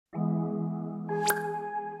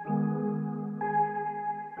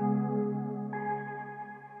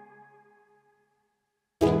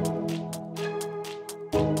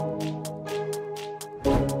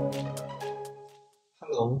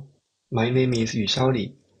My name is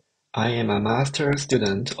Yuxiao. I am a master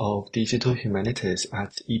student of Digital Humanities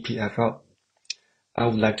at EPFL. I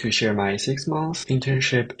would like to share my 6 months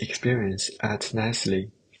internship experience at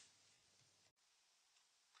Nestlé.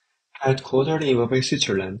 Headquartered in Vevey,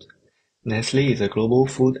 Switzerland, Nestlé is a global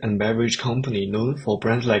food and beverage company known for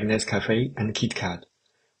brands like Nescafé and KitKat,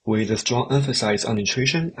 with a strong emphasis on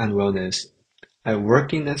nutrition and wellness. I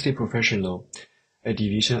worked in Nestlé Professional, a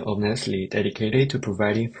division of Nestlé dedicated to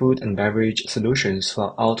providing food and beverage solutions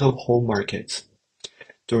for out-of-home markets.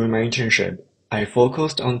 During my internship, I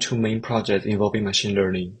focused on two main projects involving machine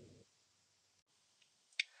learning.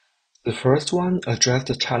 The first one addressed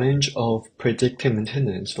the challenge of predictive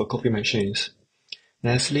maintenance for coffee machines.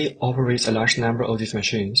 Nestlé operates a large number of these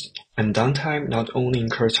machines, and downtime not only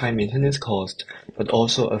incurs high maintenance costs, but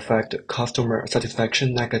also affect customer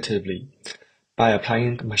satisfaction negatively. By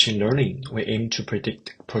applying machine learning, we aim to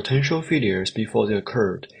predict potential failures before they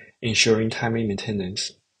occurred, ensuring timely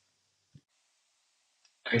maintenance.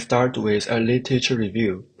 I start with a literature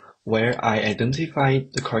review, where I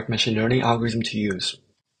identified the correct machine learning algorithm to use.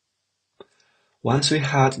 Once we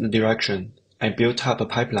had the direction, I built up a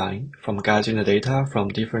pipeline from gathering the data from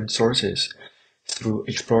different sources through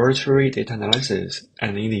exploratory data analysis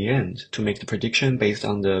and in the end to make the prediction based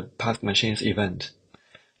on the past machine's event.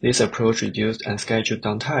 This approach reduced unscheduled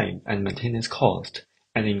downtime and maintenance cost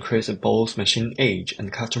and increased both machine age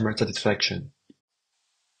and customer satisfaction.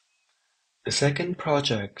 The second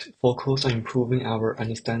project focused on improving our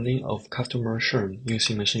understanding of customer churn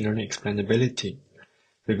using machine learning explainability.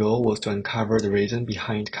 The goal was to uncover the reason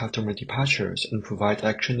behind customer departures and provide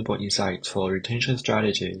actionable insights for retention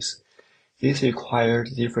strategies. This required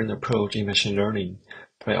a different approach in machine learning,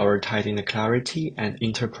 prioritizing the clarity and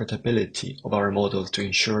interpretability of our models to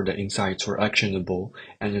ensure the insights were actionable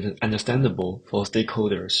and understandable for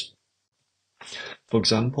stakeholders. For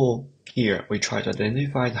example, here we try to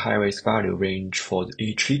identify the high-risk value range for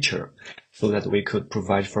each feature so that we could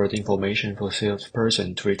provide further information for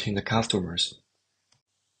salesperson to retain the customers.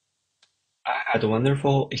 I had a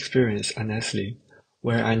wonderful experience at Nestlé,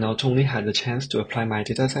 where I not only had the chance to apply my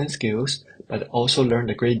data science skills, but also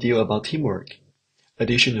learned a great deal about teamwork.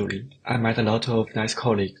 Additionally, I met a lot of nice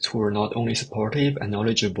colleagues who were not only supportive and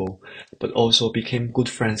knowledgeable, but also became good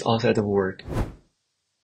friends outside of work.